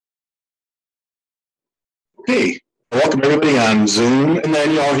Okay, welcome everybody on Zoom and then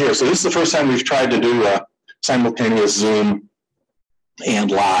you all here. So this is the first time we've tried to do a simultaneous Zoom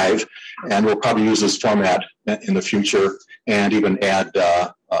and live, and we'll probably use this format in the future and even add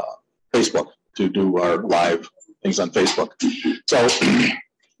Facebook to do our live things on Facebook. So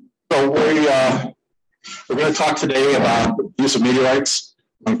we're going to talk today about the use of meteorites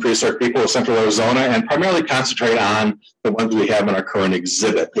among prehistoric people of central Arizona and primarily concentrate on the ones we have in our current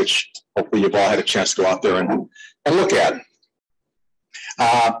exhibit, which hopefully you've all had a chance to go out there and look at.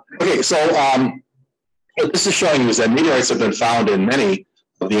 Okay, so what this is showing you is that meteorites have been found in many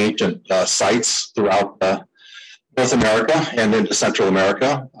of the ancient sites throughout North America and into Central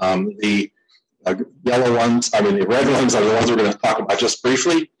America. The yellow ones, the red ones are the ones we're going to talk about just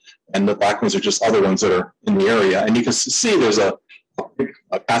briefly, and the black ones are just other ones that are in the area. And you can see there's a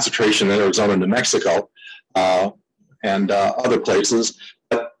concentration in Arizona and New Mexico and other places.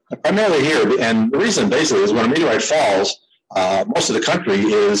 But primarily here, and the reason basically is when a meteorite falls, most of the country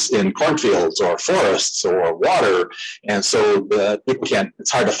is in cornfields or forests or water, and so people can't,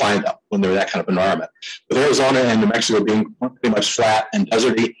 it's hard to find them when they're in that kind of environment. With Arizona and New Mexico being pretty much flat and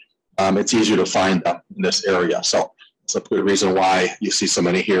deserty, it's easier to find them in this area. So it's a good reason why you see so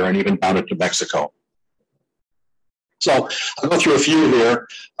many here and even down into Mexico. So I'll go through a few here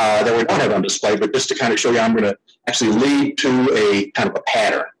that we don't have on display, but just to kind of show you, I'm going to actually lead to a kind of a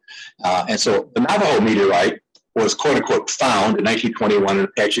pattern. And so the Navajo meteorite was quote unquote found in 1921 in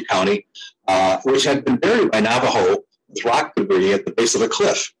Apache County, which had been buried by Navajo with rock debris at the base of a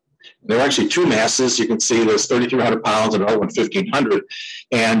cliff. There were actually two masses. You can see there's 3,300 pounds and another one 1,500.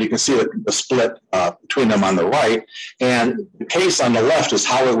 And you can see the split between them on the right. And the case on the left is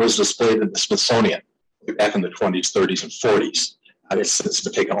how it was displayed in the Smithsonian back in the 20s, 30s, and 40s. It's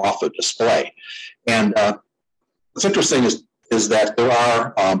been taken off of display. And what's interesting is that there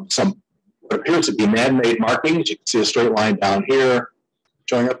are some what appears to be man-made markings. You can see a straight line down here,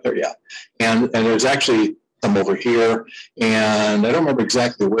 showing up there, yeah. And there's actually some over here, and I don't remember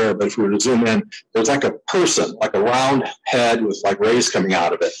exactly where, but if we were to zoom in, there's like a person, like a round head with like rays coming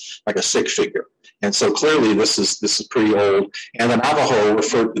out of it, like a stick figure. And so clearly this is pretty old. And the Navajo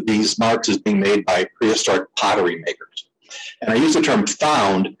referred to these marks as being made by prehistoric pottery makers. And I use the term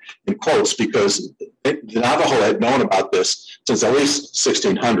found in quotes because the Navajo had known about this since at least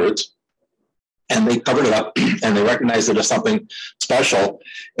 1600s. And they covered it up and they recognized it as something special.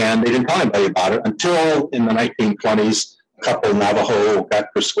 And they didn't tell anybody about it until in the 1920s, a couple of Navajo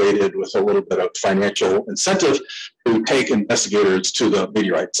got persuaded with a little bit of financial incentive to take investigators to the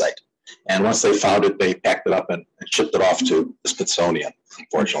meteorite site. And once they found it, they packed it up and shipped it off to the Smithsonian,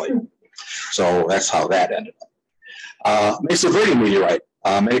 unfortunately. So that's how that ended up. Mesa Verde meteorite.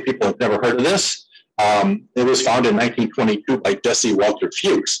 Many people have never heard of this. It was found in 1922 by Jesse Walter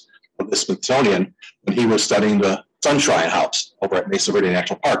Fuchs of the Smithsonian when he was studying the Sunshine House over at Mesa Verde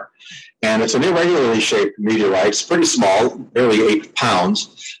National Park. And it's an irregularly shaped meteorite. It's pretty small, barely 8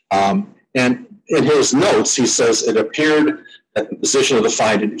 pounds. And in his notes, he says it appeared that the position of the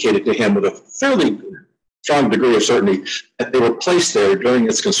find indicated to him with a fairly strong degree of certainty that they were placed there during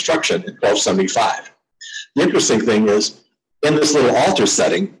its construction in 1275. The interesting thing is, in this little altar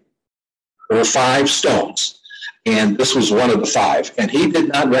setting, there were 5 stones, and this was one of the 5, and he did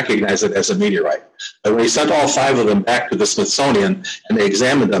not recognize it as a meteorite. But when he sent all 5 of them back to the Smithsonian and they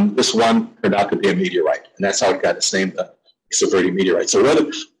examined them, this one turned out to be a meteorite, and that's how it got its name, the Mesa Verde meteorite. So whether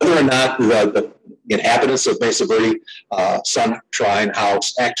or not the inhabitants of Mesa Verde Sunshine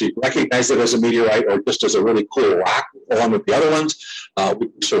House actually recognized it as a meteorite or just as a really cool rock along with the other ones, we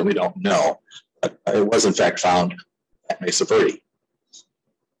certainly don't know. But it was in fact found at Mesa Verde.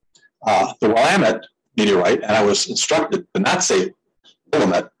 The Willamette meteorite, and I was instructed to not say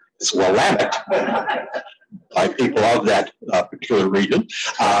Willamette, it's Willamette by people of that particular region.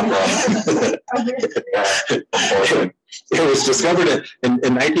 It was discovered in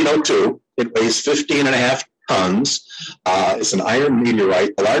 1902. It weighs 15.5 tons. It's an iron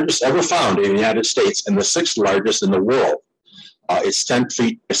meteorite, the largest ever found in the United States and the 6th largest in the world. It's 10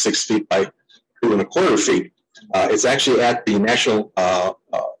 feet by 6 feet by 2¼ feet. It's actually at the National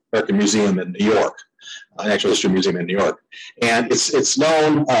American Museum in New York, Natural History Museum in New York. And it's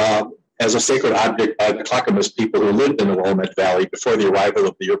known as a sacred object by the Clackamas people who lived in the Willamette Valley before the arrival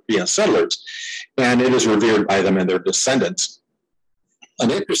of the European settlers. And it is revered by them and their descendants. An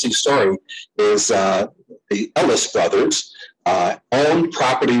interesting story is the Ellis brothers owned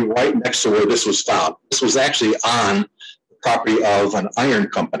property right next to where this was found. This was actually on the property of an iron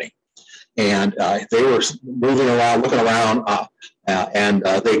company. And they were moving around, looking around, and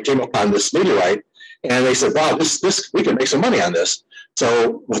they came upon this meteorite. And they said, wow, this we can make some money on this.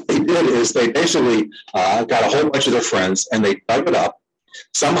 So what they did is they basically got a whole bunch of their friends and they dug it up,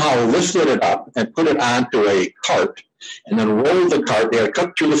 somehow lifted it up and put it onto a cart, and then rolled the cart. They had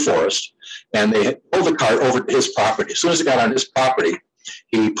cut through the forest, and they rolled the cart over to his property. As soon as it got on his property,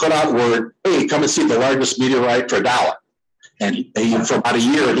 he put out word, hey, come and see the largest meteorite for $1. And for about a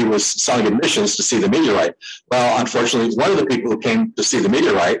year, he was selling admissions to see the meteorite. Well, unfortunately, one of the people who came to see the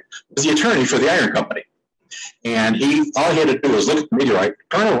meteorite was the attorney for the iron company. And all he had to do was look at the meteorite,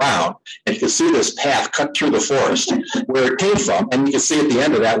 turn around, and you could see this path cut through the forest where it came from. And you can see at the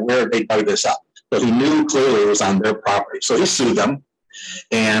end of that where they dug this up. So he knew clearly it was on their property. So he sued them.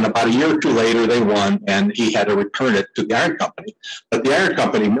 And about a year or two later, they won, and he had to return it to the iron company. But the iron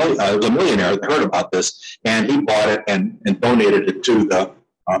company was a millionaire that heard about this, and he bought it and donated it to the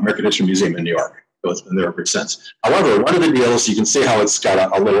American History Museum in New York. So it's been there ever since. However, one of the deals, you can see how it's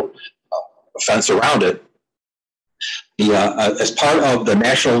got a little fence around it. As part of the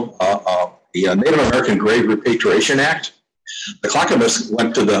the Native American Grave Repatriation Act, the Clackamas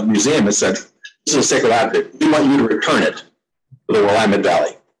went to the museum and said, this is a sacred object. We want you to return it to the Willamette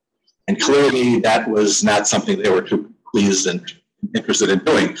Valley. And clearly that was not something they were too pleased and interested in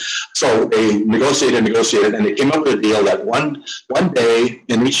doing. So they negotiated, and they came up with a deal that one day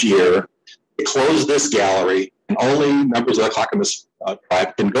in each year, they close this gallery, and only members of the Clackamas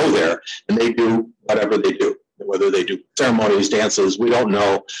tribe can go there, and they do whatever they do. Whether they do ceremonies, dances, we don't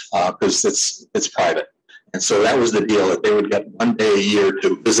know, because it's private. And so that was the deal, that they would get one day a year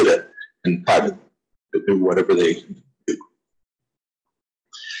to visit it in private, to do whatever they do.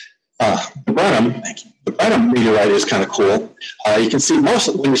 The Brenham meteorite is kind of cool. You can see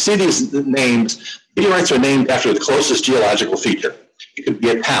when you see these names, meteorites are named after the closest geological feature. It could be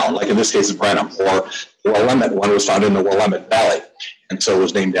a town, like in this case, Brenham, or the Willamette one was found in the Willamette Valley, and so it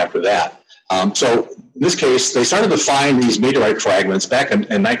was named after that. So in this case, they started to find these meteorite fragments back in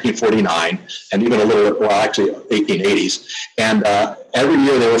 1949, and even a little, well, actually 1880s. And every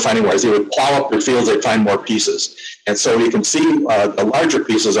year they were finding more. As they would plow up their fields, they'd find more pieces. And so you can see the larger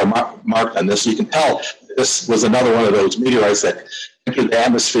pieces are marked on this. So you can tell this was another one of those meteorites that entered the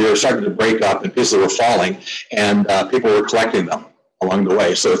atmosphere, started to break up, and pieces were falling, and people were collecting them along the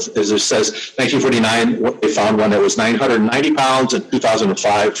way. So as it says, 1949, they found one that was 990 pounds, and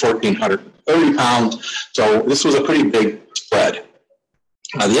 2005, 1,430 pounds. So this was a pretty big spread.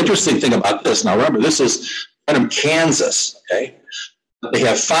 Now, the interesting thing about this, now remember, this is Brenham, Kansas, okay? They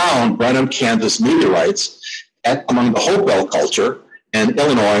have found Brenham, Kansas meteorites among the Hopewell culture in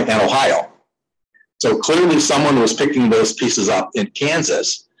Illinois and Ohio. So clearly someone was picking those pieces up in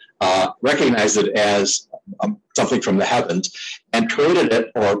Kansas, recognized it as something from the heavens, and traded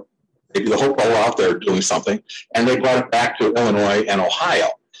it, or maybe the Hopewell were out there doing something, and they brought it back to Illinois and Ohio.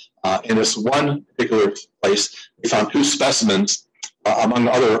 In this one particular place, they found 2 specimens among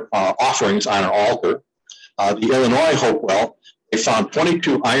other offerings on an altar. The Illinois Hopewell, they found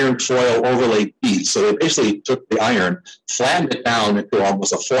 22 iron foil overlaid beads. So they basically took the iron, flattened it down into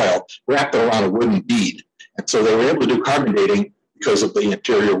almost a foil, wrapped it around a wooden bead. And so they were able to do carbon dating because of the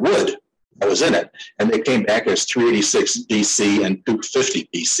interior wood that was in it. And they came back as 386 BC and 250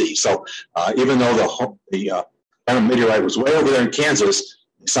 BC. So even though the meteorite was way over there in Kansas,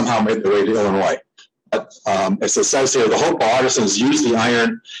 they somehow made their way to Illinois. But as it says here, the Hopewell artisans used the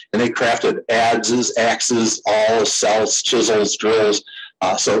iron, and they crafted adzes, axes, awls, cells, chisels, drills.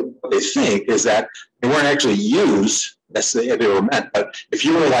 So what they think is that they weren't actually used, as they were meant. But if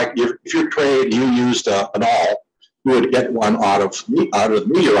you were like, if your trade, you used an awl, you would get one out of the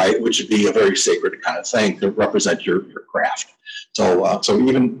meteorite, which would be a very sacred kind of thing to represent your craft. So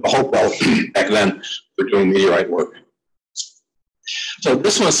even the Hopewell back then were doing meteorite work. So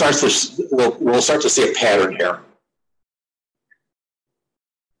this one we'll start to see a pattern here.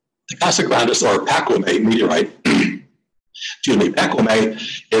 The Casa Grande or Pacoima meteorite, excuse me, Pacoima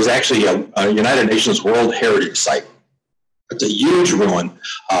is actually a United Nations World Heritage Site. It's a huge ruin,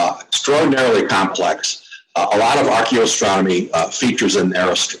 extraordinarily complex. A lot of archaeoastronomy features in there.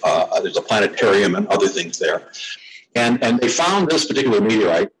 There's a planetarium and other things there. And they found this particular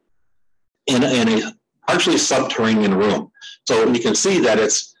meteorite in a partially subterranean room. So you can see that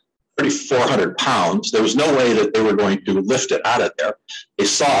it's 3,400 pounds. There was no way that they were going to lift it out of there. They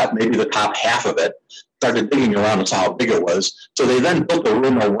saw it, maybe the top half of it, started digging around and saw how big it was. So they then built a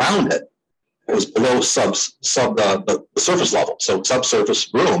room around it. It was below the surface level, so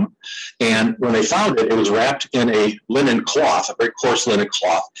subsurface room. And when they found it, it was wrapped in a linen cloth, a very coarse linen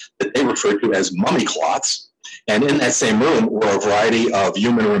cloth that they referred to as mummy cloths. And in that same room were a variety of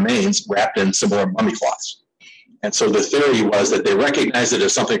human remains wrapped in similar mummy cloths. And so the theory was that they recognized it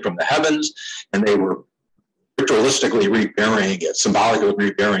as something from the heavens, and they were ritualistically reburying it, symbolically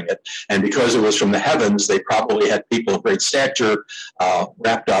reburying it. And because it was from the heavens, they probably had people of great stature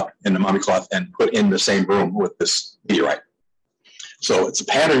wrapped up in the mummy cloth and put in the same room with this meteorite. So it's a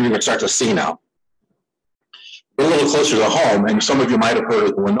pattern you're going to start to see now. We're a little closer to home, and some of you might have heard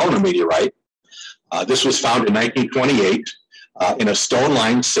of the Winona meteorite. This was found in 1928 in a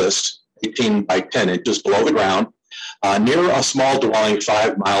stone-lined cyst, 18 by 10 inches below the ground, near a small dwelling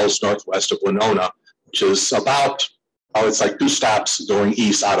 5 miles northwest of Winona, which is about, it's like 2 stops going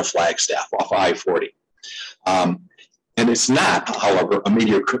east out of Flagstaff off I-40. And it's not, however, a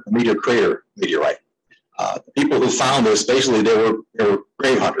meteor crater meteorite. The people who found this, basically they were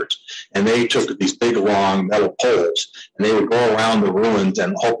grave hunters, and they took these big long metal poles and they would go around the ruins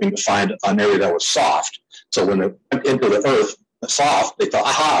and hoping to find an area that was soft. So when they went into the earth soft, they thought,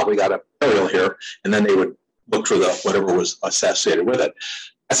 aha, we got a burial here, and then they would look for the whatever was associated with it.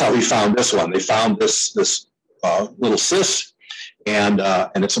 That's how we found this one. They found this little cyst, and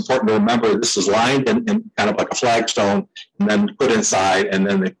it's important to remember this is lined in kind of like a flagstone, and then put inside, and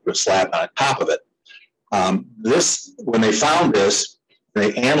then they put a slab on top of it. When they found this,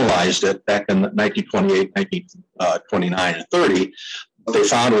 they analyzed it back in 1928, 1929, and 30. What they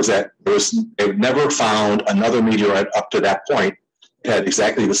found was that they've never found another meteorite up to that point that had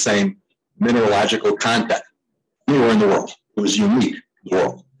exactly the same mineralogical content anywhere in the world. It was unique in the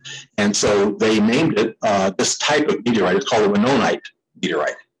world. And so they named it, this type of meteorite, it's called a Winonite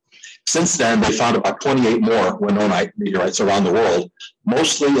meteorite. Since then, they found about 28 more Winonite meteorites around the world,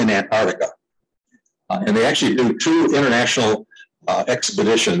 mostly in Antarctica. And they actually do 2 international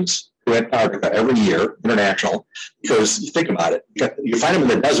expeditions to Antarctica every year, international, because you think about it, you find them in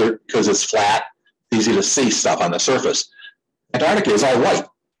the desert because it's flat, easy to see stuff on the surface. Antarctica is all white.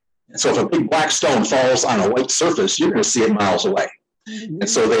 And so if a big black stone falls on a white surface, you're going to see it miles away. And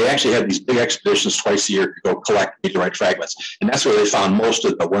so they actually have these big expeditions twice a year to go collect meteorite fragments. And that's where they found most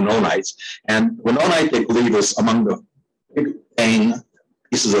of the Winonites. And Winonite, they believe, is among the big bang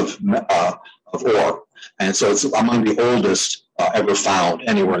pieces of ore. And so it's among the oldest ever found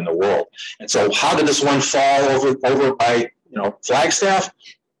anywhere in the world. And so how did this one fall over by Flagstaff? Of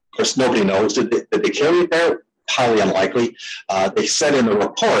course, nobody knows. Did they carry it there? Highly unlikely. They said in the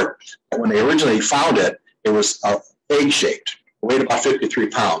report that when they originally found it, it was egg-shaped, weighed about 53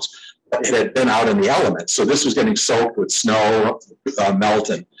 pounds. But it had been out in the elements. So this was getting soaked with snow, melt,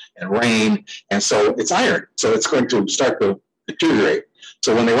 and rain. And so it's iron. So it's going to start to deteriorate.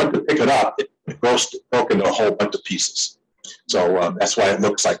 So when they went to pick it up, it broke into a whole bunch of pieces. So that's why it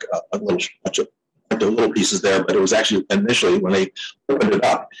looks like a little bunch of little pieces there, but it was actually initially, when they opened it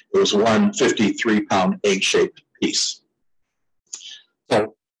up, it was one 53-pound egg-shaped piece.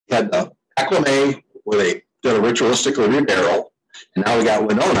 So we had the acclimate, where they did a ritualistic reburial, and now we got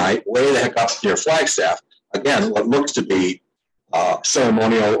Winonite way the heck up near Flagstaff. Again, what looks to be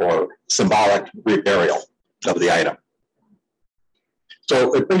ceremonial or symbolic reburial of the item.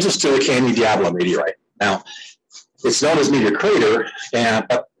 So it brings us to the Canyon Diablo meteorite. Now, it's known as Meteor Crater,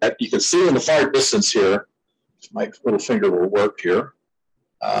 but you can see in the far distance here, my little finger will work here.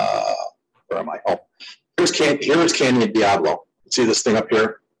 Where am I? Oh, here's Canyon Diablo. See this thing up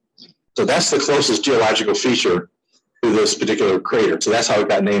here? So that's the closest geological feature to this particular crater. So that's how it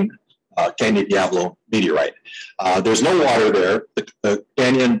got named Canyon Diablo meteorite. There's no water there. The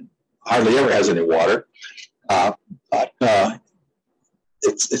canyon hardly ever has any water. But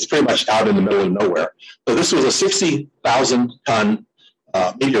it's pretty much out in the middle of nowhere. So this was a 60,000-ton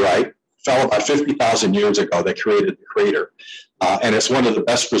meteorite, fell about 50,000 years ago, that created the crater. And it's one of the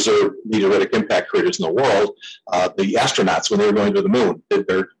best preserved meteoritic impact craters in the world. The astronauts, when they were going to the moon, did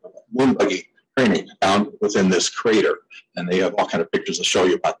their moon buggy training down within this crater. And they have all kinds of pictures to show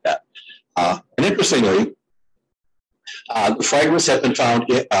you about that. And interestingly, the fragments have been found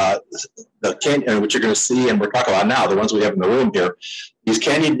in the canyon, which you're going to see, and we're talking about now, the ones we have in the room here. These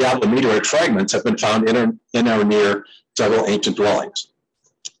Canyon Diablo meteorite fragments have been found in or near several ancient dwellings.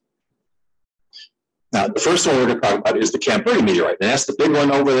 Now, the first one we're going to talk about is the Camp Verde meteorite, and that's the big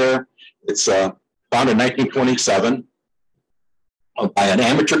one over there. It's found in 1927 by an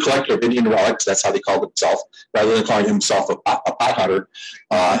amateur collector of Indian relics. That's how he called himself. Rather than calling himself a pot hunter,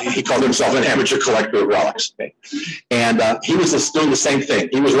 he called himself an amateur collector of relics. Okay? And he was doing the same thing.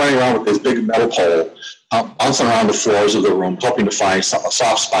 He was running around with this big metal pole, bouncing around the floors of the room, hoping to find a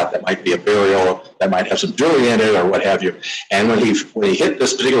soft spot that might be a burial, that might have some jewelry in it, or what have you. And when he hit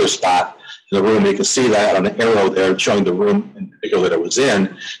this particular spot in the room, you can see that on the arrow there showing the room in particular that it was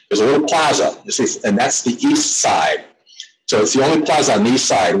in. There's a little plaza, you see, and that's the east side. So it's the only plaza on the east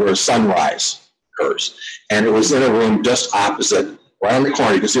side where sunrise occurs. And it was in a room just opposite right on the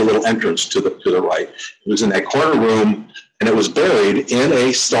corner. You can see a little entrance to the right. It was in that corner room, and it was buried in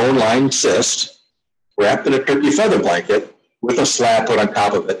a stone-lined cyst, wrapped in a turkey feather blanket with a slab put on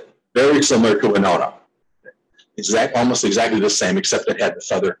top of it, very similar to Winona. Almost exactly the same, except it had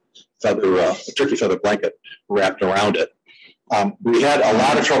the turkey feather blanket wrapped around it. We had a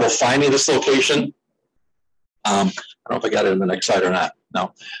lot of trouble finding this location. I don't know if I got it in the next slide or not.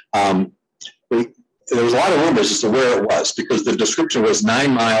 No. There was a lot of rumors as to where it was, because the description was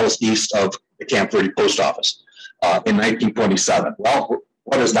 9 miles east of the Camp Verde post office in 1927. Well,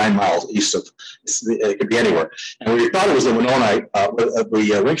 what is 9 miles east of? It could be anywhere. And we thought it was the Winona,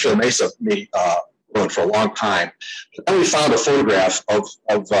 the Winchell Mesa ruin for a long time. But then we found a photograph of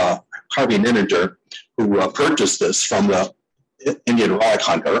Harvey Nininger, who purchased this from the Indian relic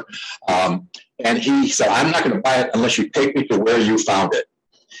hunter. And he said, I'm not going to buy it unless you take me to where you found it.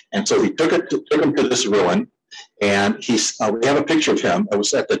 And so he took him to this ruin, and we have a picture of him. It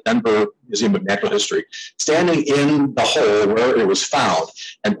was at the Denver Museum of Natural History, standing in the hole where it was found.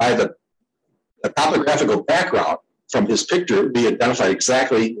 And by the topographical background from his picture, we identified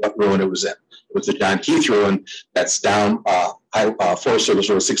exactly what ruin it was in. It was the John Keith ruin that's down Forest Service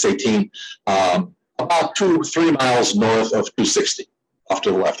Road 618, about 3 miles north of 260, off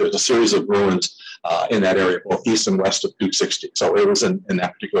to the left. There's a series of ruins in that area, both east and west of 260. So it was in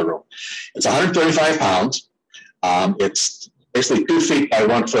that particular room. It's 135 pounds. It's basically 2 feet by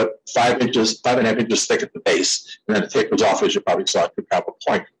 1 foot, 5.5 inches thick at the base. And then it tapers off, as you probably saw, to Cabo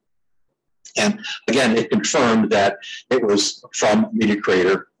Point. And again, it confirmed that it was from Meteor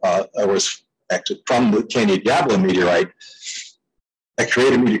Crater. It was actually from the Canyon Diablo meteorite that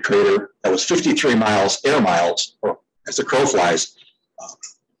created Meteor Crater that was 53 miles, air miles, or as the crow flies,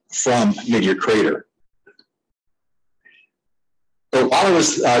 from Meteor Crater. So while I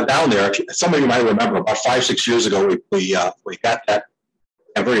was down there, some of you might remember, about 5-6 years ago, we got that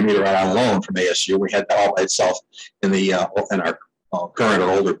Verde meteorite on loan from ASU. We had that all by itself in our current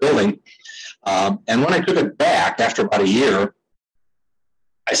or older building. And when I took it back after about a year,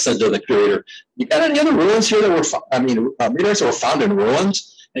 I said to the curator, "You got any other ruins here that were, meteorites that were found in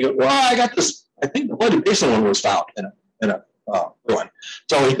ruins?" And he goes, "Well, I got this. I think the Bloody Basin one was found in a ruin."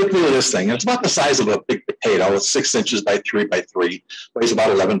 So he took me to this thing, and it's about the size of a big potato. It's 6 inches by 3 by 3, weighs about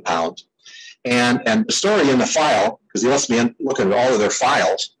 11 pounds. And the story in the file, because he lets me look at all of their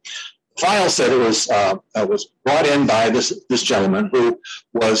files. The file said it was brought in by this gentleman who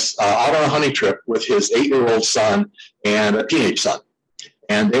was out on a hunting trip with his 8-year-old son and a teenage son.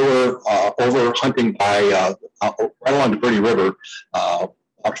 And they were over hunting by right along the Verde River,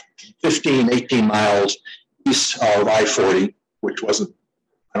 15, 18 miles east of I-40, which wasn't,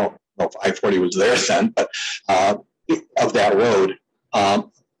 I don't know if I-40 was there then, but of that road.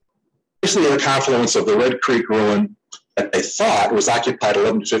 Basically the confluence of the Red Creek ruin that they thought was occupied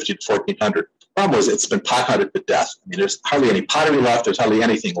 1150 to 1400. The problem was it's been pot hunted to death. I mean, there's hardly any pottery left. There's hardly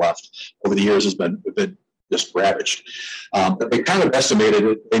anything left. Over the years, it's been just ravaged. But they kind of estimated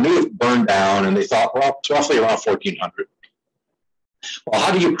it. They knew it burned down, and they thought, well, it's roughly around 1400. Well,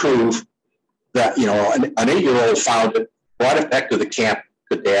 how do you prove that, an 8-year-old found it, brought it back to the camp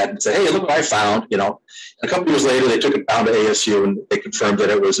to dad, and said, "Hey, look what I found," And a couple years later, they took it down to ASU, and they confirmed that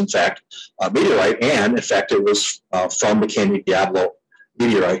it was, in fact, a meteorite, and, in fact, it was from the Canyon Diablo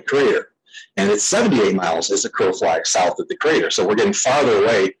meteorite crater. And it's 78 miles as the crow flies south of the crater. So we're getting farther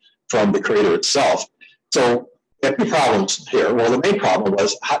away from the crater itself. So we have 2 problems here. Well, the main problem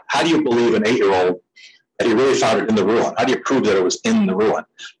was, how do you believe an 8-year-old that he really found it in the ruin? How do you prove that it was in the ruin?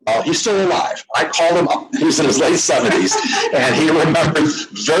 Well, he's still alive. I called him up. He's in his late 70s, and he remembered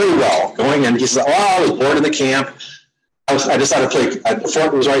very well going in. He said, "Oh, I was bored in the camp. I decided to play. The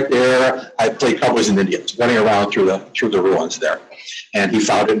fort was right there. I played Cowboys and Indians, running around through the ruins there." And he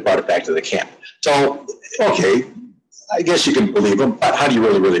found it and brought it back to the camp. So, okay, I guess you can believe him, but how do you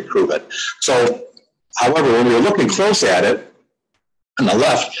really prove it? So, however, when we were looking close at it, on the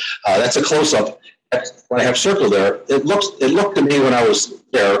left, that's a close-up. What I have circled there, it looked to me when I was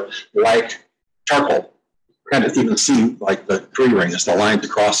there like charcoal. Kind of even see like the tree rings, the lines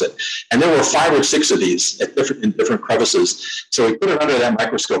across it. And there were 5 or 6 of these in different crevices. So we put it under that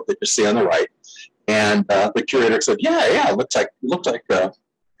microscope that you see on the right. And the curator said, yeah, it looked like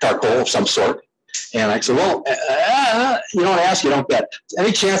charcoal of some sort. And I said, well, you don't ask, you don't get.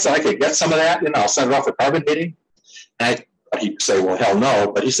 Any chance that I could get some of that? I'll send it off for carbon dating. And he'd say, well, hell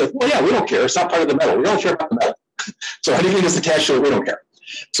no. But he said, well, yeah, we don't care. It's not part of the metal. We don't care about the metal. So anything that's attached to it, we don't care.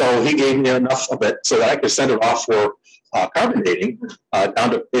 So he gave me enough of it so that I could send it off for carbon dating down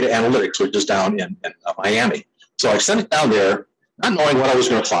to Data Analytics, which is down in Miami. So I sent it down there, not knowing what I was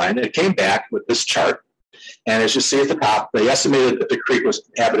going to find. And it came back with this chart. And as you see at the top, they estimated that the creek was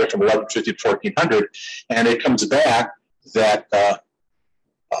inhabited from 1150 to 1400. And it comes back that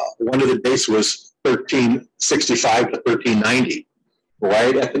one of the dates was 1365 to 1390,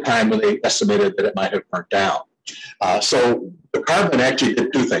 right at the time when they estimated that it might have burnt down. So the carbon actually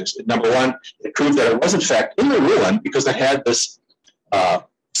did two things. Number one, it proved that it was in fact in the ruin because it had this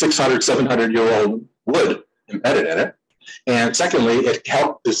 600, 700-year-old wood embedded in it. And secondly, it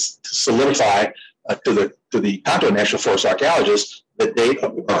helped to solidify to the Tonto National Forest archaeologists the date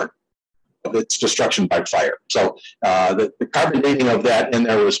of the burn, of its destruction by fire. So the carbon dating of that in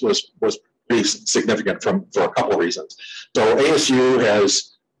there was pretty significant for a couple of reasons. So ASU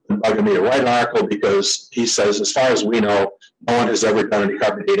has bugging me to write an article because he says, as far as we know, no one has ever done any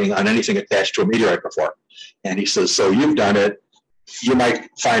carbon dating on anything attached to a meteorite before. And he says, so you've done it. You might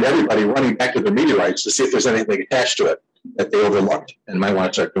find everybody running back to the meteorites to see if there's anything attached to it that they overlooked and might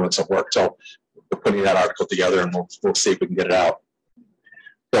want to start doing some work. So we're putting that article together and we'll see if we can get it out.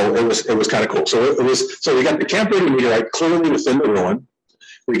 So it was kind of cool. So we got the Camp Verde meteorite clearly within the ruin.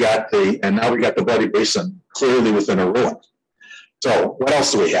 And now we got the Bloody Basin clearly within a ruin. So what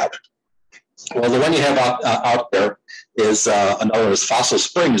else do we have? Well, the one you have out there is another is Fossil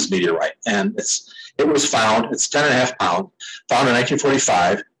Springs meteorite, and it was found. It's 10.5 pounds, found in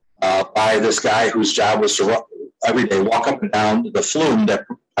 1945 by this guy whose job was to every day walk up and down the flume that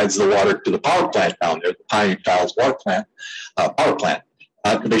provides the water to the power plant down there, the Pine Tiles water plant, power plant,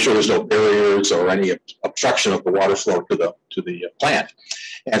 to make sure there's no barriers or any obstruction of the water flow to the plant.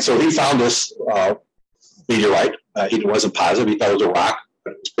 And so he found this meteorite. He wasn't positive. He thought it was a rock,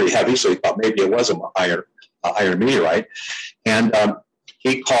 but it was pretty heavy, so he thought maybe it was an iron meteorite. And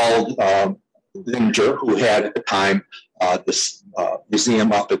he called Linger, who had at the time this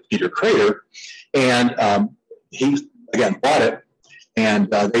museum up at Peter Crater, and he again bought it,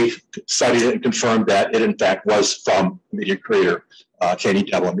 and they studied it and confirmed that it in fact was from Peter Crater, Canyon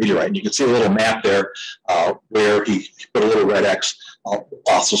Devil meteorite. And you can see a little map there where he put a little red X,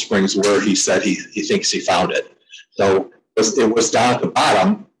 Fossil Springs, where he said he thinks he found it. So it was down at the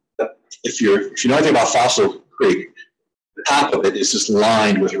bottom. If you know anything about Fossil Creek, the top of it is just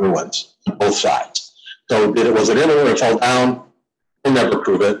lined with ruins on both sides. So was it in or it fell down? We'll never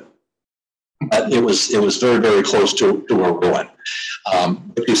prove it. But it was very, very close to a ruin.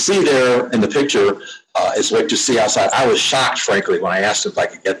 If you see there in the picture is what you see outside. I was shocked, frankly, when I asked if I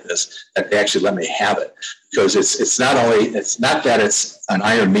could get this, that they actually let me have it, because it's not that it's an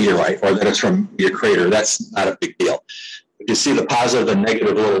iron meteorite or that it's from your crater. That's not a big deal. You see the positive and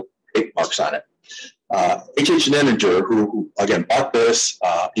negative little tape marks on it. H.H. Nenninger, who again bought this,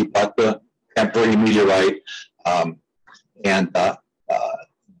 he bought the Camp Verde meteorite, and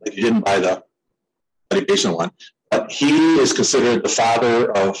he didn't buy the educational one, but he is considered the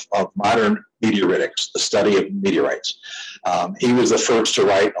father of modern meteoritics, the study of meteorites. He was the first to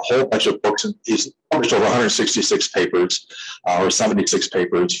write a whole bunch of books, and he's published over 166 papers, or 76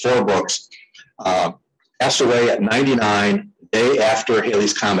 papers, 4 books. Passed away at 99, the day after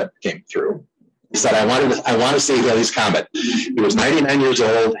Halley's Comet came through. He said, I want to see Halley's Comet. He was 99 years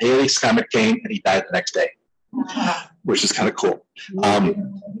old, Halley's Comet came, and he died the next day, which is kind of cool.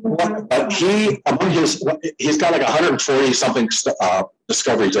 But he's got like 140 something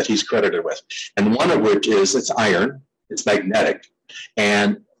discoveries that he's credited with. And one of which is it's iron, it's magnetic,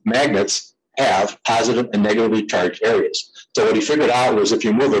 and magnets have positive and negatively charged areas. So what he figured out was if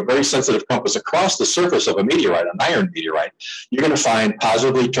you move a very sensitive compass across the surface of a meteorite, an iron meteorite, you're going to find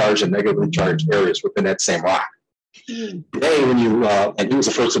positively charged and negatively charged areas within that same rock. Today, when you, and he was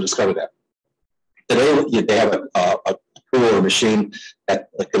the first to discover that. Today, they have a tool or a machine that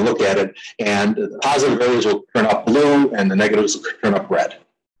can look at it, and the positive areas will turn up blue and the negatives will turn up red.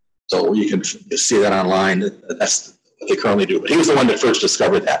 So you can see that online. That's what they currently do. But he was the one that first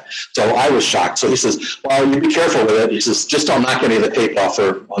discovered that. So I was shocked. So he says, well, you be careful with it. He says, just don't knock any of the tape off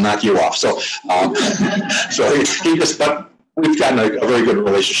or I'll knock you off. So, but we've gotten a very good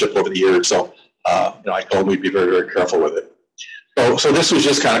relationship over the years. So, I told him we'd be very, very careful with it. So this was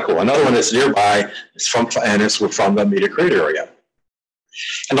just kind of cool. Another one that's nearby is from the Meteorite Crater area.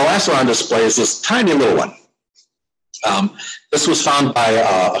 And the last one on display is this tiny little one. This was found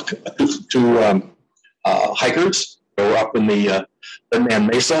by two hikers. They were up in the Red Man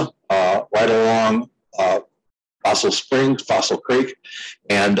Mesa, right along Fossil Springs, Fossil Creek,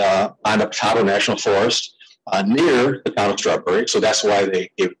 and on the Tonto National Forest near the town of Strawberry. So that's why they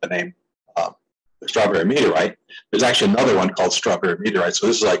gave it the name the Strawberry Meteorite. There's actually another one called Strawberry Meteorite. So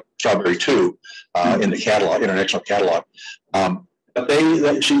this is like Strawberry 2 in the catalog, international catalog. But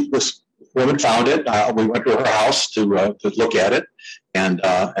this woman found it. We went to her house to look at it and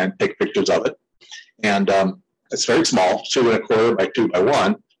take pictures of it. And it's very small, 2 1/4 by 2 by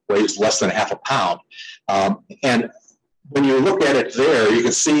 1, weighs less than half a pound. And when you look at it there, you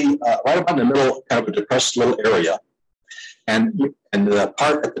can see right about in the middle, kind of a depressed little area. And the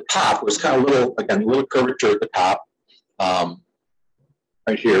part at the top was kind of little, again, a little curvature at the top.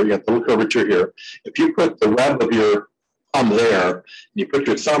 Right here, you have the little curvature here. If you put the web of your thumb there, and you put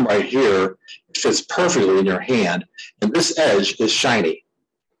your thumb right here, it fits perfectly in your hand. And this edge is shiny.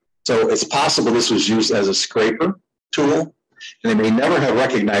 So it's possible this was used as a scraper tool, and they may never have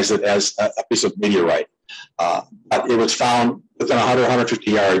recognized it as a piece of meteorite. But it was found within 100,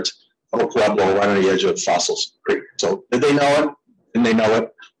 150 yards of a pueblo right on the edge of Fossils Creek. So did they know it? Didn't they know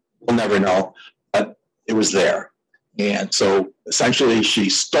it? We'll never know, but it was there. And so essentially she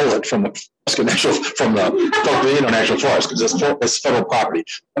stole it from the National Forest, because it's federal property.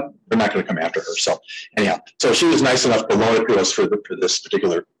 They're not going to come after her. So anyhow, so she was nice enough to loan it to us for this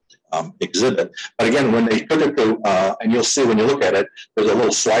particular exhibit. But again, when they took it to, and you'll see when you look at it, there's a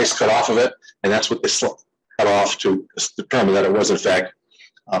little slice cut off of it, and that's what they cut off to determine that it was in fact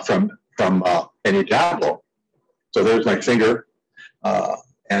from Penny Diablo. So there's my finger,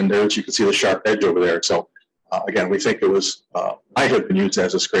 and there's, you can see the sharp edge over there. So again, we think it was might have been used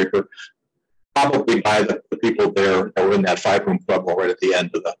as a scraper, probably by the people there that were in that 5-room pueblo right at the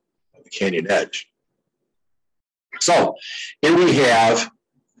end of the canyon edge. So here we have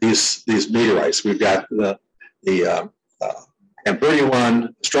these meteorites. We've got the Camp Verde one,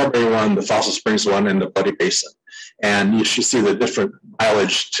 the Strawberry one, the Fossil Springs one, and the Bloody Basin. And you should see the different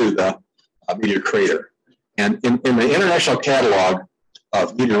mileage to the meteor crater. And in the International Catalog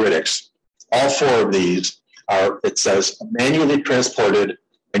of Meteoritics, all 4 of these are, it says, manually transported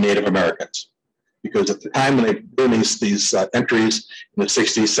by Native Americans. Because at the time when they were doing these entries in the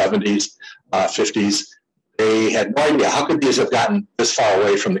 60s, 70s, 50s, they had no idea how could these have gotten this far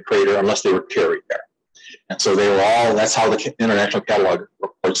away from the crater unless they were carried there. And so they were all, that's how the International Catalog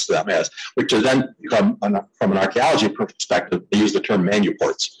reports them as, which has then become, from an archaeology perspective, they use the term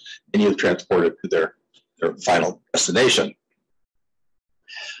manuports, manually transported to their final destination.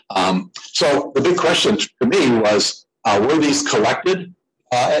 So the big question to me was, were these collected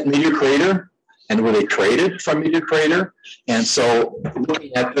at Meteor Crater? And were they traded from Meteor Crater? And so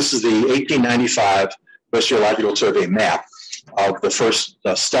looking at, this is the 1895 U.S. Geological Survey map of the first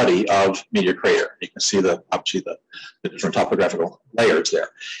study of Meteor Crater. You can see obviously the different topographical layers there.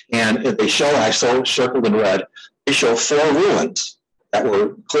 And they show, I saw circled in red, they show 4 ruins that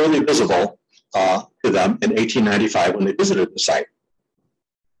were clearly visible to them in 1895 when they visited the site.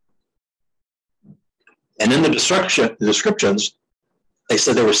 And in the descriptions, they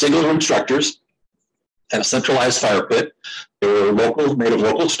said there were single-room structures and a centralized fire pit. They were made of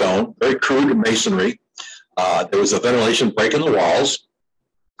local stone, very crude masonry. There was a ventilation break in the walls.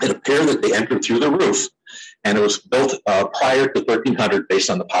 It appeared that they entered through the roof, and it was built prior to 1300 based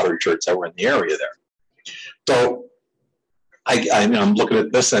on the pottery church that were in the area there. So I'm looking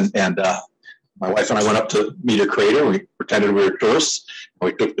at this, and my wife and I went up to Meteor Crater. We pretended we were tourists,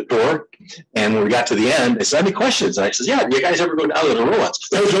 and we took the tour. And when we got to the end, they said, "Any questions?" And I said, "Yeah, do you guys ever go down to the ruins?"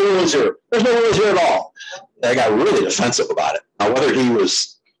 "There's no ruins here. There's no ruins here at all." And I got really defensive about it. Now, whether he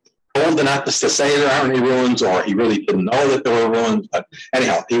was told not to say there aren't any ruins, or he really didn't know that there were ruins, but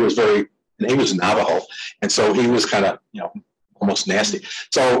anyhow, he was and he was Navajo, and so he was kind of, almost nasty.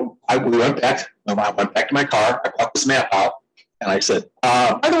 So I went back to my car. I brought this map out, and I said,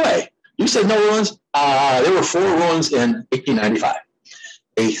 "By the way, you said no ruins. There were 4 ruins in 1895.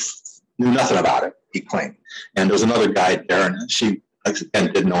 They knew nothing about it," he claimed. And there was another guide there, and she,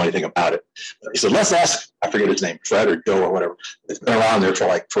 again, didn't know anything about it. But he said, "Let's ask," I forget his name, Fred or Joe or whatever. It's been around there for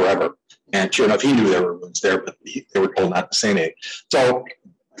like forever. And sure enough, he knew there were ruins there, but they were told not to say anything. So,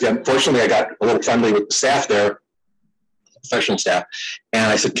 again, fortunately, I got a little friendly with the staff there, professional staff,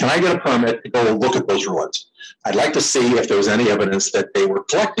 and I said, "Can I get a permit to go look at those ruins? I'd like to see if there was any evidence that they were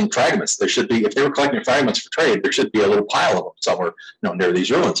collecting fragments. There should be, if they were collecting fragments for trade, there should be a little pile of them somewhere, near these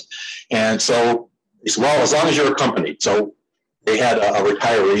ruins." And so he said, "Well, as long as you're accompanied." So they had a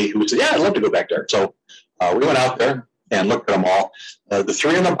retiree who said, "Yeah, I'd love to go back there." So we went out there and looked at them all. The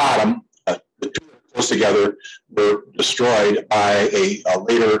 3 on the bottom, the 2 close together, were destroyed by a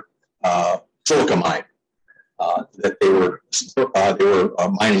later silica mine. That they were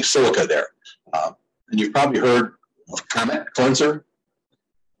mining silica there. And you've probably heard of Comet Cleanser.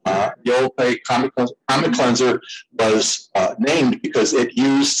 The old Comet Cleanser. Comet Cleanser was named because it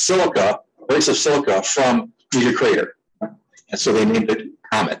used silica, abrasive silica from Meteor Crater. And so they named it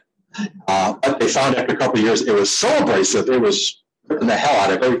Comet. But they found after a couple of years it was so abrasive, it was ripping the hell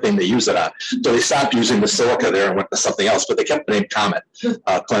out of everything they used it on. So they stopped using the silica there and went to something else, but they kept the name Comet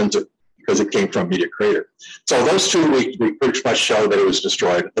Cleanser, because it came from a meteor crater. So those two, we pretty much show that it was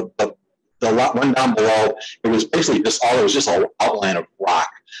destroyed. The one down below, it was basically just an outline of rock,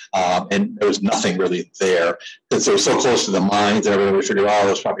 and there was nothing really there. Since they were so close to the mines and everything, we figured, oh,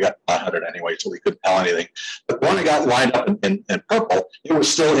 those probably got 100 anyway, so we couldn't tell anything. But the one that got lined up in purple, it was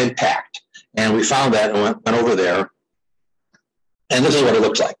still intact. And we found that and went over there. And this is what it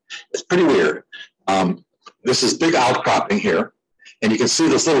looks like. It's pretty weird. This is big outcropping here. And you can see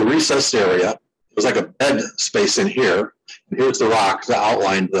this little recessed area. It was like a bed space in here. And here's the rock that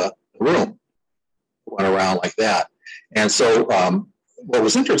outlined the room. Went around like that. And so what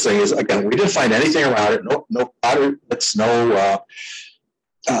was interesting is, again, we didn't find anything around it. No powder bits, no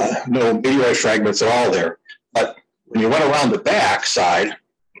meteorite fragments at all there. But when you went around the back side,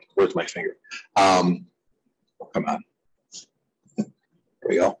 where's my finger? Come on. There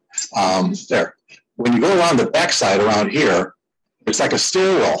we go. There. When you go around the backside around here, it's like a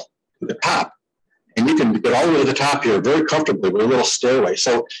stairwell to the top. And you can get all the way to the top here very comfortably with a little stairway.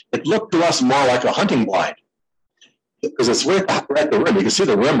 So it looked to us more like a hunting blind, because it's way up at the rim. You can see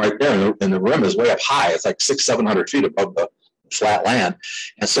the rim right there, and the rim is way up high. It's like 600-700 feet above the flat land.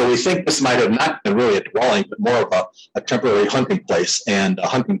 And so we think this might have not been really a dwelling, but more of a temporary hunting place and a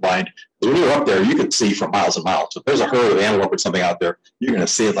hunting blind. When you're up there, you can see for miles and miles. If there's a herd of antelope or something out there, you're going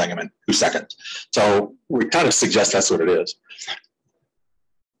to see it like in 2 seconds. So we kind of suggest that's what it is.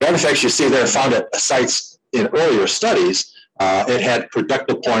 The artifacts you see there found at sites in earlier studies, it had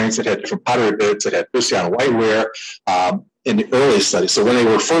projectile points, it had different pottery bits, it had Prussian whiteware in the early studies. So when they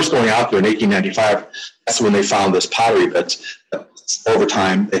were first going out there in 1895, that's when they found this pottery bits. Over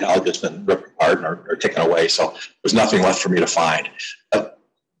time, they'd all just been ripped apart or taken away, so there's nothing left for me to find.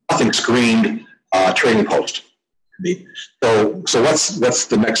 Nothing screened trading post. So what's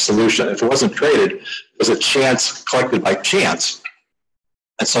the next solution? If it wasn't traded, it was a chance, collected by chance.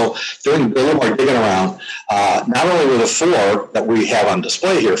 And so doing a little more digging around, not only were the 4 that we have on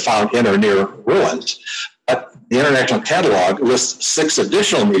display here found in or near ruins, but the International Catalog lists 6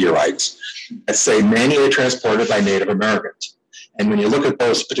 additional meteorites that say manually transported by Native Americans. And when you look at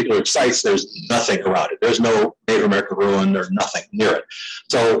those particular sites, there's nothing around it. There's no Native American ruin or nothing near it.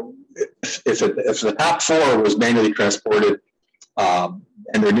 So if the top 4 was manually transported and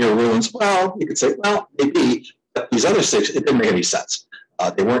they're near ruins, well, you could say, well, maybe, but these other 6, it didn't make any sense.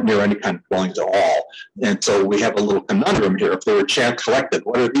 They weren't near any kind of dwellings at all. And so we have a little conundrum here. If they were chance collected,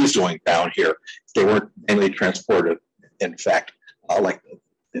 what are these doing down here? If they weren't manually transported, in fact, like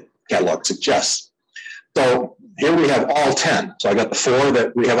the catalog suggests. So here we have all 10. So I got the 4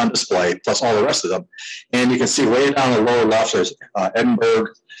 that we have on display, plus all the rest of them. And you can see way down the lower left, there's Edinburgh,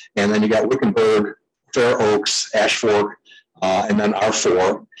 and then you got Wickenburg, Fair Oaks, Ash Fork, and then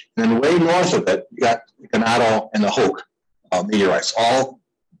R4. And then way north of it, you got Ganado and the Hoke meteorites, all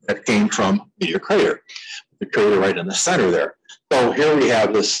that came from Meteor Crater, the crater right in the center there. So here we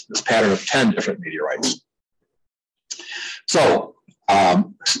have this pattern of 10 different meteorites. So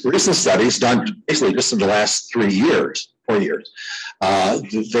recent studies done basically just in the last 4 years,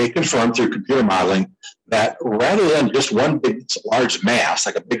 they confirmed through computer modeling that rather than just one big large mass,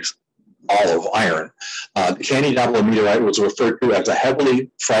 like a big ball of iron, the Canyon Diablo meteorite was referred to as a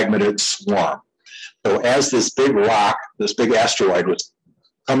heavily fragmented swarm. So as this big rock, this big asteroid was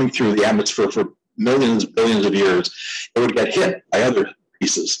coming through the atmosphere for millions, billions of years, it would get hit by other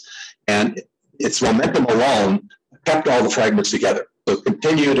pieces. And its momentum alone kept all the fragments together. So it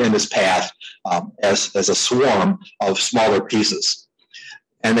continued in this path as a swarm of smaller pieces.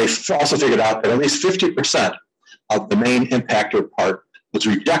 And they also figured out that at least 50% of the main impactor part was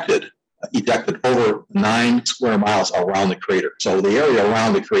ejected over 9 square miles around the crater. So the area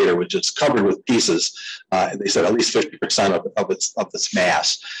around the crater was just covered with pieces. They said at least 50% of its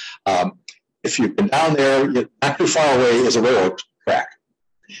mass. If you've been down there, not too far away is a railroad track.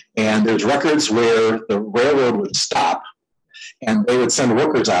 And there's records where the railroad would stop and they would send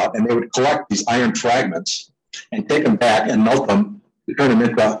workers out and they would collect these iron fragments and take them back and melt them to turn them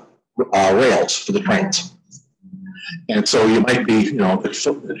into rails for the trains. And so you might be,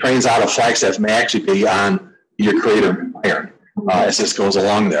 the trains out of Flagstaff may actually be on your crater iron as this goes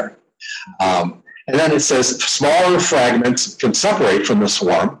along there. And then it says smaller fragments can separate from the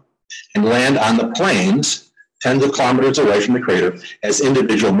swarm and land on the plains tens of kilometers away from the crater as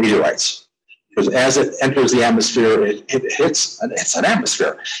individual meteorites. Because as it enters the atmosphere, it hits, it's an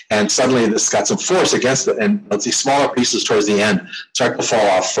atmosphere. And suddenly this got some force against it. And these smaller pieces towards the end start to fall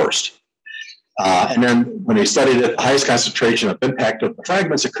off first. And then when they studied it, the highest concentration of impact of the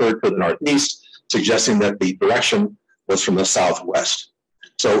fragments occurred to the northeast, suggesting that the direction was from the southwest.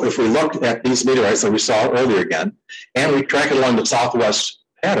 So if we look at these meteorites that we saw earlier again, and we track it along the southwest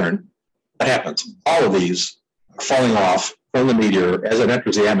pattern, what happens? All of these are falling off from the meteor as it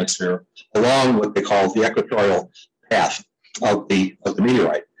enters the atmosphere along what they call the equatorial path of the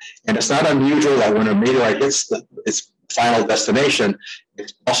meteorite. And it's not unusual that when a meteorite hits its final destination,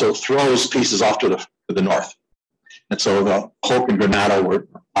 it also throws pieces off to the north. And so the Hope and Granada were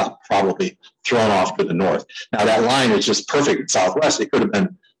probably thrown off to the north. Now that line is just perfect southwest. It could have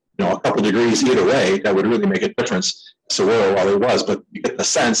been, a couple degrees either way. That would really make a difference as to where it was. But you get the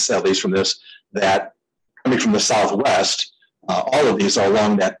sense, at least from this, that coming from the southwest, all of these are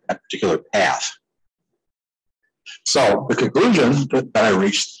along that particular path. So the conclusion that I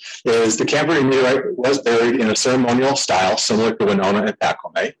reached is the Camp Verde meteorite was buried in a ceremonial style similar to Winona and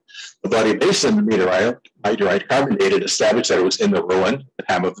Tacoma. The Bloody Basin meteorite carbon dated established that it was in the ruin at the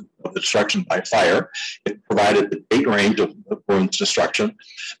time of the destruction by fire. It provided the date range of the ruin's destruction.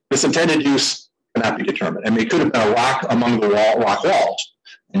 Its intended use cannot be determined. I mean, it could have been a rock among the rock walls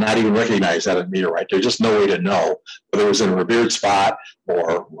and not even recognize that a meteorite. There's just no way to know whether it was in a revered spot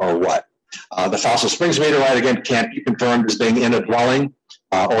or what. The Fossil Springs meteorite, again, can't be confirmed as being in a dwelling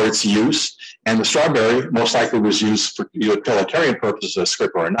or its use. And the strawberry most likely was used for utilitarian purposes, a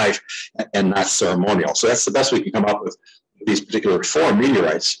scrip or a knife, and not ceremonial. So that's the best we can come up with these particular 4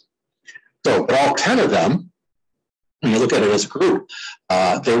 meteorites. So, but all 10 of them, when you look at it as a group,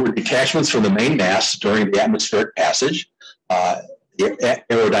 there were detachments from the main mass during the atmospheric passage. The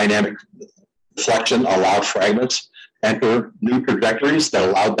aerodynamic deflection allowed fragments enter new trajectories that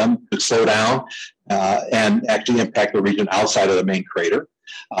allowed them to slow down and actually impact the region outside of the main crater.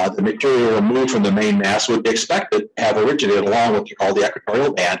 The material removed from the main mass would be expected to have originated along what you call the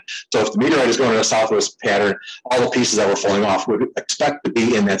equatorial band. So if the meteorite is going in a southwest pattern, all the pieces that were falling off would expect to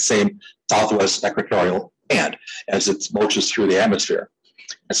be in that same southwest equatorial band as it motions through the atmosphere.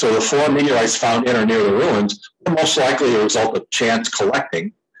 And so the 4 meteorites found in or near the ruins were most likely a result of chance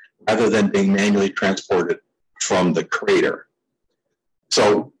collecting rather than being manually transported from the crater.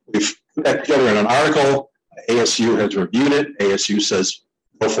 So we've put that together in an article. ASU has reviewed it. ASU says,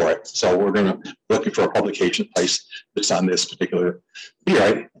 go for it. So we're going to be looking for a publication place that's on this particular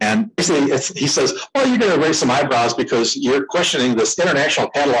meteorite. And basically, he says, well, you're going to raise some eyebrows because you're questioning this international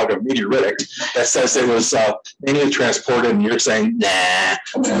catalog of meteoritics that says it was manually transported, and you're saying, nah,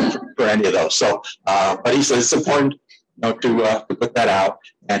 for any of those. So, but he says it's important to put that out.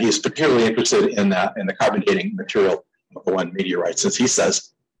 And he's particularly interested in the carbon dating material of the one meteorite, since he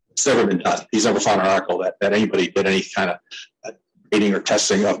says it's never been done. He's never found an article that anybody did any kind of dating or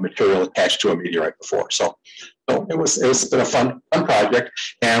testing of material attached to a meteorite before. So it's been a fun project,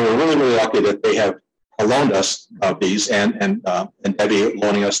 and we're really lucky that they have loaned us these, and Debbie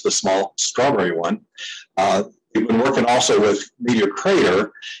loaning us the small strawberry one. We've been working also with Meteor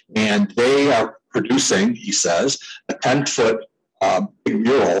Crater, and they are producing, he says, a 10-foot big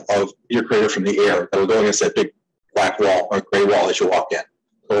mural of Meteor Crater from the air that will go against that big black wall or gray wall as you walk in.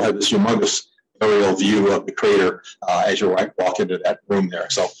 So we'll have this humongous aerial view of the crater as you walk into that room there.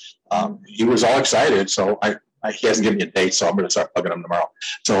 So he was all excited. So he hasn't given me a date, so I'm going to start plugging him tomorrow.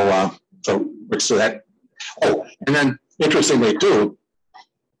 So that. Oh, and then interestingly too,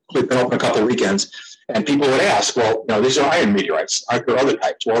 we've been open a couple of weekends, and people would ask, well, these are iron meteorites. Aren't there other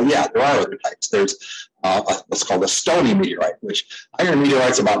types? Well, yeah, there are other types. There's what's called a stony meteorite, which iron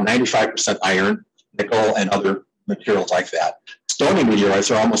meteorites about 95% iron, nickel, and other materials like that. Stony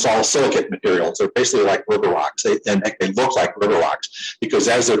meteorites are almost all silicate materials. They're basically like river rocks. They look like river rocks because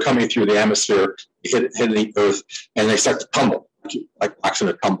as they're coming through the atmosphere, hit the earth, and they start to tumble like rocks in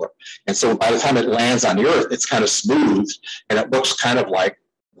a tumbler. And so by the time it lands on the earth, it's kind of smooth, and it looks kind of like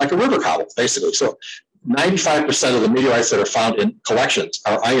a river cobble, basically. So 95% of the meteorites that are found in collections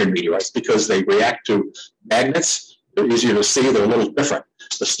are iron meteorites because they react to magnets. They're easier to see. They're a little different.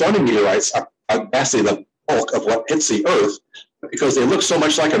 The stony meteorites are vastly the bulk of what hits the earth, because they look so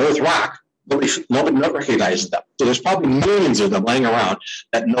much like an earth rock, nobody recognizes them. So there's probably millions of them laying around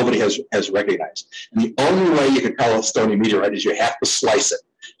that nobody has recognized. And the only way you can tell a stony meteorite is you have to slice it,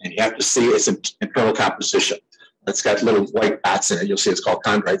 and you have to see its internal composition. It's got little white dots in it. You'll see it's called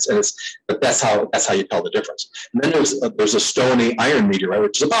chondrites, but that's how you tell the difference. And then there's a stony iron meteorite,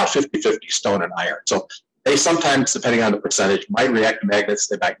 which is about 50-50 stone and iron. So they sometimes, depending on the percentage, might react to magnets.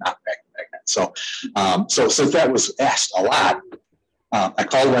 They might not react to magnets. So since that was asked a lot,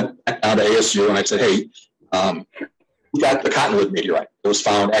 I went back down to ASU and I said, hey, we got the Cottonwood meteorite. It was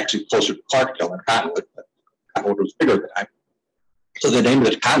found actually closer to Clarkdale than Cottonwood, but Cottonwood was bigger at the time. So they named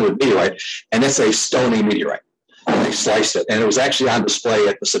it a Cottonwood meteorite, and it's a stony meteorite. And they sliced it, and it was actually on display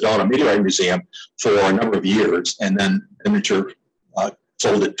at the Sedona Meteorite Museum for a number of years, and then Imager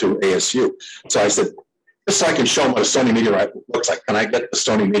sold it to ASU. So I said, just so I can show them what a stony meteorite looks like. Can I get the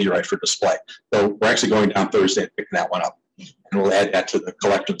stony meteorite for display? So we're actually going down Thursday and picking that one up, and we'll add that to the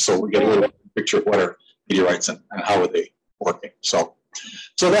collection so we get a little picture of what are meteorites and how are they working. So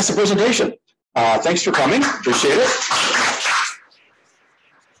that's the presentation. Thanks for coming. Appreciate it.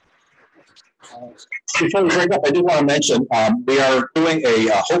 Before we break up, I do want to mention we are doing a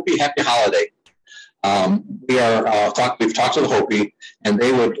Hopi Happy Holiday. We've talked to the Hopi, and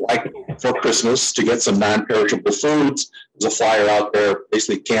they would like for Christmas to get some non-perishable foods. There's a flyer out there,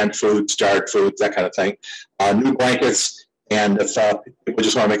 basically canned foods, jarred foods, that kind of thing. New blankets, and if people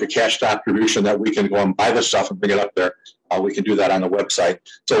just want to make a cash contribution that we can go and buy the stuff and bring it up there, we can do that on the website.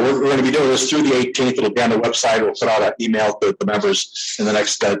 So we're going to be doing this through the 18th. It'll be on the website. We'll put out an email to the members in the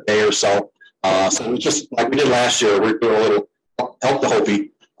next day or so. So we just, like we did last year, we're doing a little help the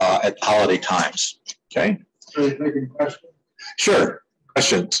Hopi at the holiday times. Okay. Are you taking questions? Sure.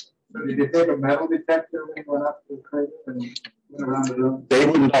 Questions? So did you take a metal detector when you went up to the crater and went around the room? They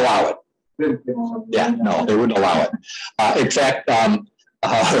wouldn't allow it. Yeah, no, they wouldn't allow it. In fact,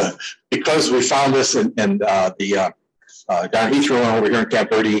 because we found this in the John Heath ruin over here in Camp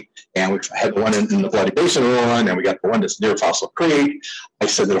Verde, and we've had the one in the Bloody Basin ruin, and we got the one that's near Fossil Creek, I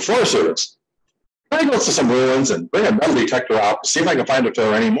said to the Forest Service, can I go to some ruins and bring a metal detector out to see if I can find if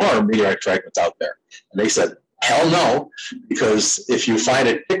there are any more meteorite fragments out there? And they said, hell no, because if you find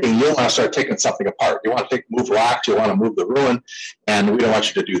it ticking, you'll want to start taking something apart. You want to move rocks, you want to move the ruin, and we don't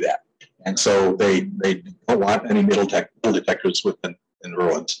want you to do that. And so they don't want any metal detectors within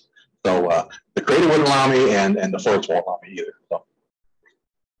ruins. So the crater wouldn't allow me, and the forest won't allow me either.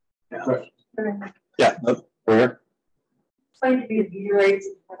 So. Yeah, where? It's going to be meteorites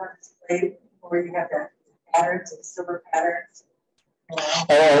where you have the patterns and silver patterns.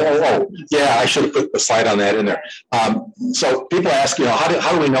 Yeah, I should have put the slide on that in there. So people ask,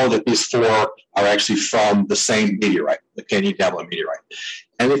 how do we know that these four are actually from the same meteorite, the Canyon Diablo meteorite?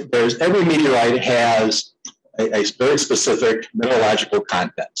 And every meteorite has a very specific mineralogical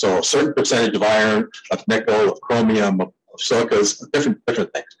content. So a certain percentage of iron, of nickel, of chromium, of silicas,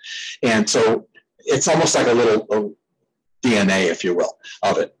 different things. And so it's almost like a little DNA, if you will,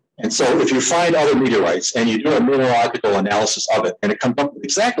 of it. And so if you find other meteorites and you do a mineralogical analysis of it, and it comes up with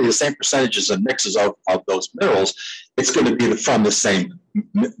exactly the same percentages and mixes of those minerals, it's going to be from the same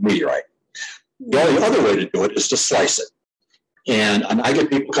meteorite. The only other way to do it is to slice it. And I get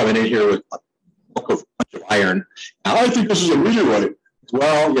people coming in here with a bunch of iron. Now, I think this is a meteorite.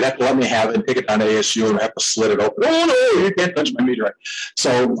 Well, you'd have to let me have it and take it down to ASU and have to slit it open. Oh, no, you can't touch my meteorite.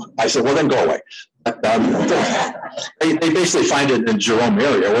 So I said, well, then go away. But, they basically find it in the Jerome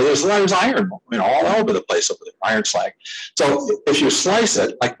area where there's iron, all over the place, over the iron slag. So if you slice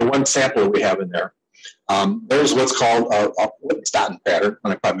it, like the one sample we have in there, there's what's called a Staten pattern,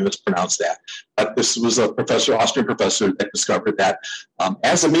 and I probably mispronounced that. But this was a Austrian professor that discovered that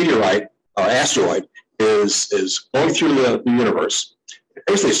as a meteorite or asteroid is going through the universe, it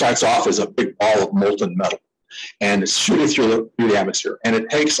basically starts off as a big ball of molten metal. And it's shooting through the atmosphere. And it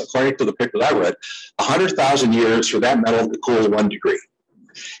takes, according to the pictures I read, 100,000 years for that metal to cool 1 degree.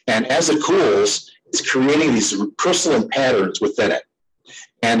 And as it cools, it's creating these crystalline patterns within it.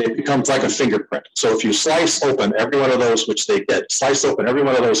 And it becomes like a fingerprint. So if you slice open every one of those, which they did, slice open every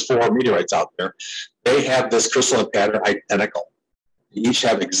one of those 4 meteorites out there, they have this crystalline pattern identical. They each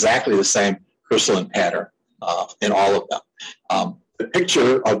have exactly the same crystalline pattern in all of them. The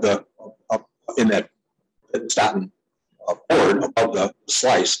picture of in that Staten board above the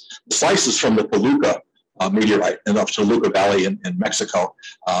slice is from the Toluca meteorite in the Toluca Valley in Mexico.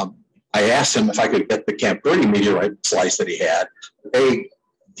 I asked him if I could get the Camp Verde meteorite slice that he had. They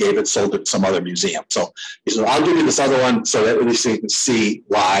sold it to some other museum. So he said, I'll give you this other one so that at least you can see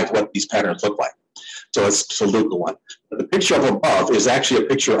live what these patterns look like. So it's the Toluca one. But the picture up above is actually a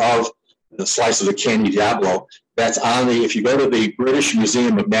picture of the slice of the Canyon Diablo. That's on if you go to the British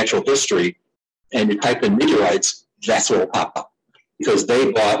Museum of Natural History and you type in meteorites, that's what will pop up. Because they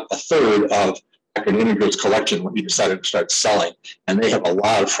bought a third of Dr. Ninninger's collection when he decided to start selling. And they have a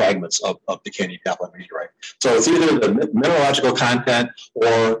lot of fragments of the Canyon Diablo meteorite. So it's either the mineralogical content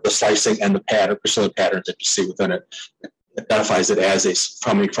or the slicing and the crystalline patterns that you see within it identifies it as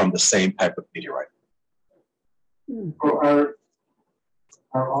coming from the same type of meteorite.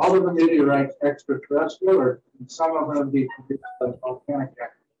 Are all of the meteorites extraterrestrial, or can some of them be produced by volcanic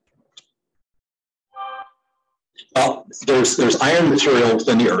activity? Well, there's iron material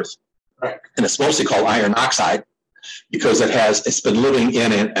within the Earth, right, and it's mostly called iron oxide because it's been living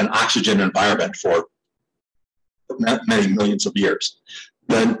in an oxygen environment for many millions of years.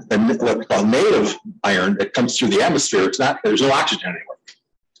 Then what we call native iron that comes through the atmosphere, there's no oxygen anywhere.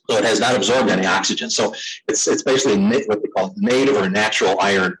 So it has not absorbed any oxygen. So it's basically what they call native or natural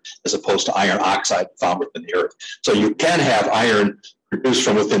iron as opposed to iron oxide found within the earth. So you can have iron produced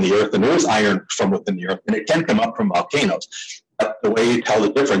from within the earth, and there is iron from within the earth, and it can come up from volcanoes. But the way you tell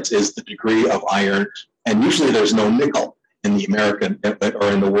the difference is the degree of iron, and usually there's no nickel in the American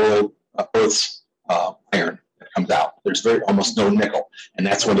or in the world Earth's iron that comes out. There's almost no nickel, and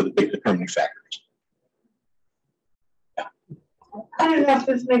that's one of the big determining factors. I don't know if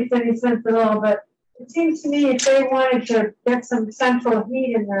this makes any sense at all, but it seems to me if they wanted to get some central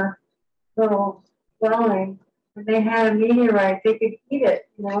heat in their little dwelling, and they had a meteorite, they could heat it,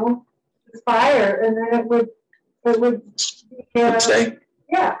 you know, with fire, and then it would Stay.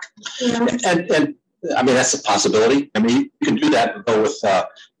 Yeah. You know? And I mean, that's a possibility. I mean, you can do that though with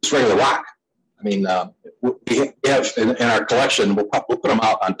just regular rock. I mean, we have in our collection, we'll put them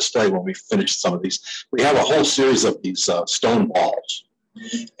out on display when we finish some of these. We have a whole series of these stone balls,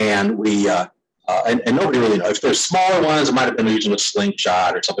 and we and nobody really knows. If there's smaller ones, it might have been using a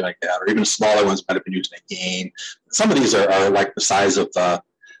slingshot or something like that, or even smaller ones might have been using a game. Some of these are like the size of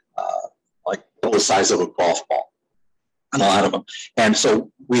like the size of a golf ball. And a lot of them. And so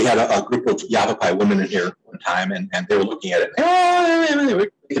we had a group of Yavapai women in here one time, and they were looking at it. And they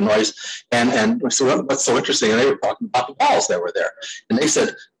were making noise. And so what's so interesting? And they were talking about the balls that were there. And they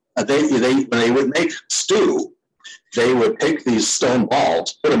said when they would make stew, they would take these stone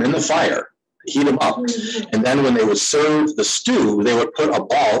balls, put them in the fire, heat them up. And then when they would serve the stew, they would put a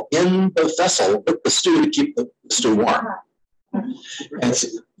ball in the vessel with the stew to keep the stew warm. And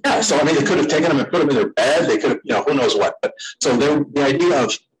yeah, so I mean, they could have taken them and put them in their bed. They could have, you know, who knows what. But so the idea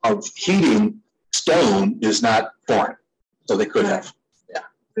of heating stone is not foreign. So they could have, yeah.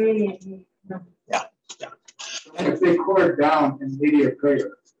 Yeah, yeah. And if they cored down in meteor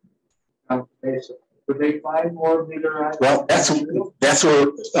craters, would they find more meteorites? Well, that's where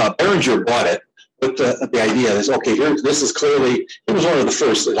Behringer bought it. But the idea is, okay, this is clearly, it was one of the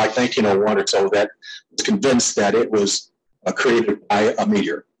first, like 1901 or so, that was convinced that it was created by a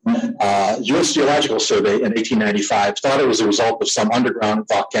meteor. U.S. Geological Survey in 1895 thought it was a result of some underground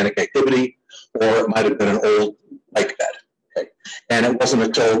volcanic activity, or it might have been an old lake bed. Okay? And it wasn't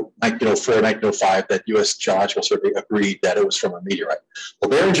until 1904, 1905 that U.S. Geological Survey agreed that it was from a meteorite.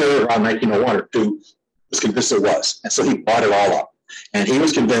 Well, Behringer around 1901 or 2 was convinced it was, and so he bought it all up. And he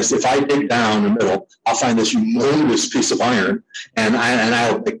was convinced if I dig down in the middle, I'll find this humongous piece of iron, and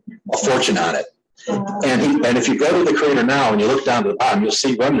I'll make a fortune on it. And if you go to the crater now and you look down to the bottom, you'll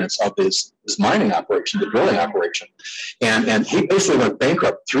see remnants of this mining operation, the drilling operation. And he basically went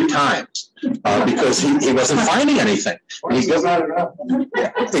bankrupt 3 times because he wasn't finding anything. Exactly.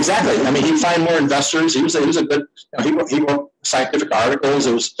 I mean, he'd find more investors. He was a good, you know, he wrote scientific articles.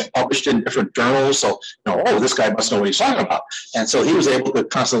 It was published in different journals. So, you know, oh, this guy must know what he's talking about. And so he was able to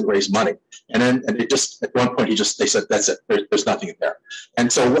constantly raise money. And then it just, at one point, they said, that's it. There's nothing in there.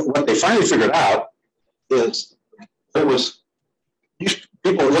 And so what they finally figured out is it was,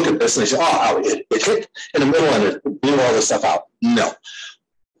 people look at this and they say, oh, it hit in the middle and it blew all this stuff out. No.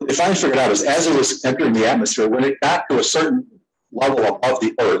 What they finally figured out is as it was entering the atmosphere, when it got to a certain level above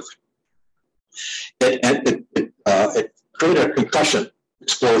the Earth, it created a concussion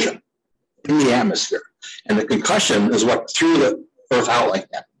explosion in the atmosphere. And the concussion is what threw the Earth out like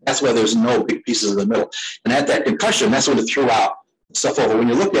that. That's why there's no big pieces in the middle. And at that concussion, that's when it threw out stuff over. When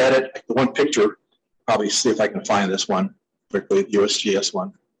you look at it, like the one picture, probably see if I can find this one quickly, the USGS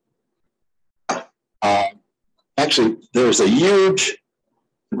one. Actually, there's a huge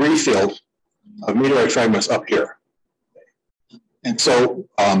debris field of meteorite fragments up here. And so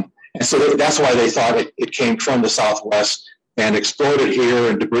that's why they thought it came from the southwest and exploded here,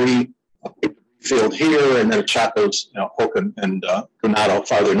 and debris, a big field here, and then it shot those, you know, Hook and Granado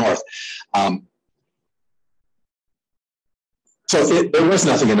farther north. So there was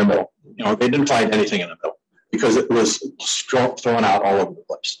nothing in the middle. You know, they didn't find anything in the middle because it was thrown out all over the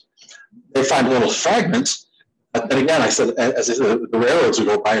place. They find little fragments, but then again, as I said, the railroads would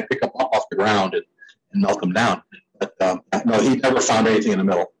go by and pick up off the ground and melt them down. But no, he never found anything in the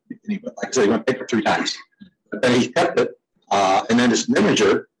middle. Like I said, he went bankrupt 3 times. But then he kept it, and then his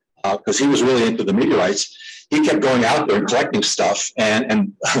manager, because he was really into the meteorites, he kept going out there and collecting stuff.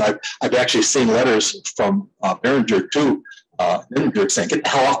 And I've actually seen letters from Behringer to Behringer saying, "Get the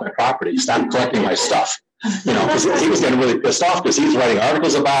hell off my property! Stop collecting my stuff." You know, because he was getting really pissed off because he's writing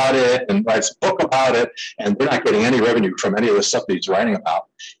articles about it and writes a book about it, and they're not getting any revenue from any of the stuff that he's writing about.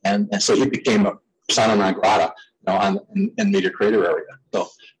 And so he became a persona non grata, you know, in Meteor Crater area. So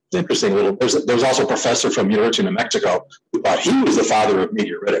it's interesting. There's also a professor from University of New Mexico who thought he was the father of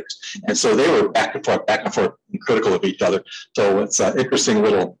meteoritics, and so they were back and forth, and critical of each other. So it's an interesting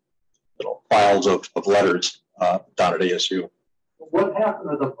little piles of letters down at ASU. What happened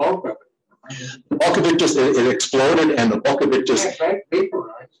to the bulk of it? The bulk of it just, it exploded, and the bulk of it just,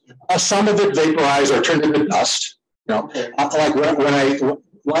 Vaporized. some of it vaporized or turned into dust. You know, Okay.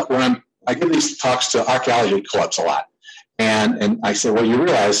 like when I give these talks to archaeology clubs a lot, and I say, well, you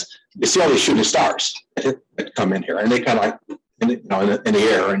realize you see all these shooting stars that come in here, and they kind of like in the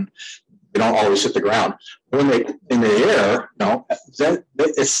air, and they don't always hit the ground. When they in the air,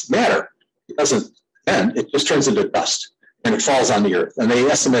 it's matter. It doesn't bend; it just turns into dust, and it falls on the earth. And they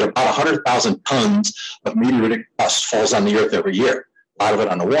estimate about 100,000 tons of meteoritic dust falls on the earth every year. A lot of it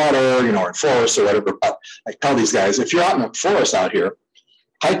on the water, or in forests or whatever. But I tell these guys, if you're out in the forest out here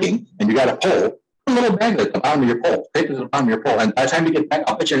hiking and you got a pole, put a little magnet at the bottom of your pole, tape it to the bottom of your pole, and by the time you get back,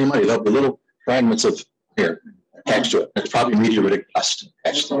 I'll bet you any money there'll be little fragments of here attached to it. It's probably meteoritic dust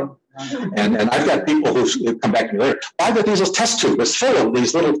attached to it. And I've got people who come back to me later. I've got these little test tubes full of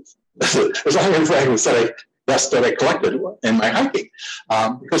these little there's iron fragments that I collected in my hiking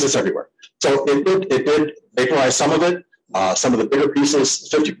because it's everywhere. So it did vaporize some of it. Some of the bigger pieces,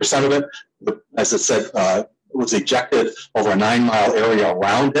 50% of it, as it said, was ejected over a 9-mile area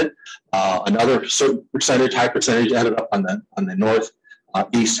around it. Another certain percentage, high percentage, ended up on the north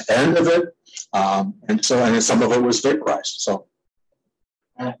east end of it, and then some of it was vaporized. So,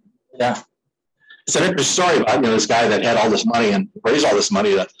 yeah, it's an interesting story about this guy that had all this money and raised all this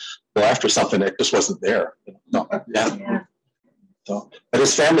money to go after something that just wasn't there. No, yeah. So, but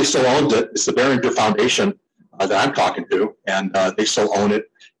his family still owns it. It's the Behringer Foundation that I'm talking to, and they still own it.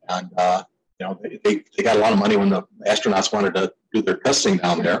 And they got a lot of money when the astronauts wanted to do their testing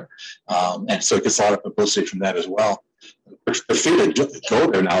down there, and so it gets a lot of publicity from that as well. The fee to go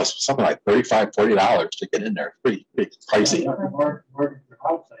there now is something like $35, $40 to get in there. It's pretty pricey.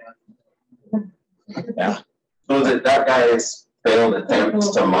 Yeah. So that guy's failed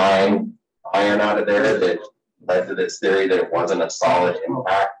attempts to mine iron out of there that led to this theory that it wasn't a solid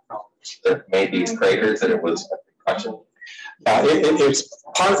impact that made these craters, that it was a concussion? It's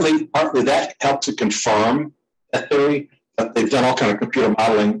partly that helped to confirm that theory. They've done all kind of computer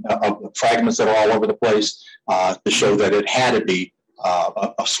modeling of the fragments that are all over the place to show that it had to be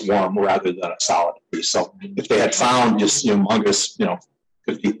a swarm rather than a solid piece. So if they had found this humongous,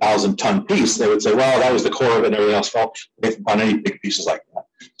 50,000 ton piece, they would say, well, that was the core of it and everything else. Well, they haven't found any big pieces like that.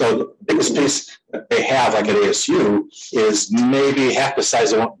 So the biggest piece that they have, like at ASU, is maybe half the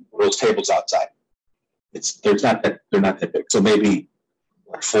size of those tables outside. They're not that big. So maybe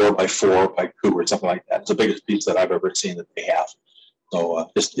like 4 by 4 by 2 or something like that. It's the biggest piece that I've ever seen that they have. So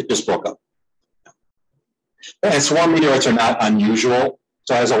it just broke up. And swarm meteorites are not unusual.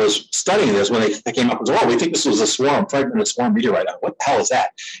 So as I was studying this, when they came up and said, "Oh, we think this was a fragmented swarm meteorite. What the hell is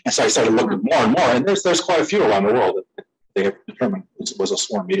that?" And so I started looking more and more, and there's quite a few around the world that they have determined it was a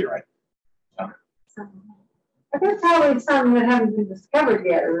swarm meteorite. But there's probably some that haven't been discovered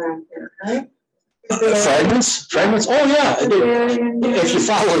yet around here, right? Fragments? Oh, yeah. If you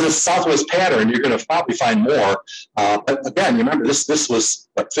follow this southwest pattern, you're going to probably find more. But again, you remember this was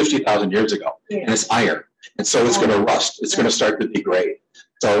 50,000 years ago, and it's iron. And so it's going to rust. It's going to start to degrade.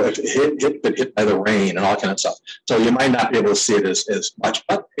 So if it get hit by the rain and all kind of stuff. So you might not be able to see it as much.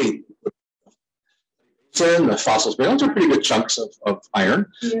 But hey, the fossils, those are pretty good chunks of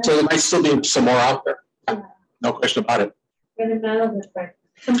iron. Yeah. So there might still be some more out there. Yeah. No question about it. Yeah.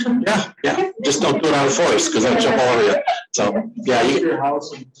 Just don't do it out of forest because they'll jump all over you. So yeah, your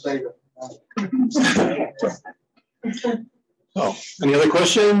house and save it. So, any other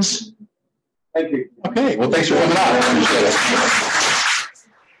questions? Thank you. Okay. Well, thanks for coming out. Appreciate it.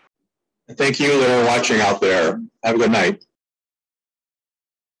 Thank you that are watching out there. Have a good night.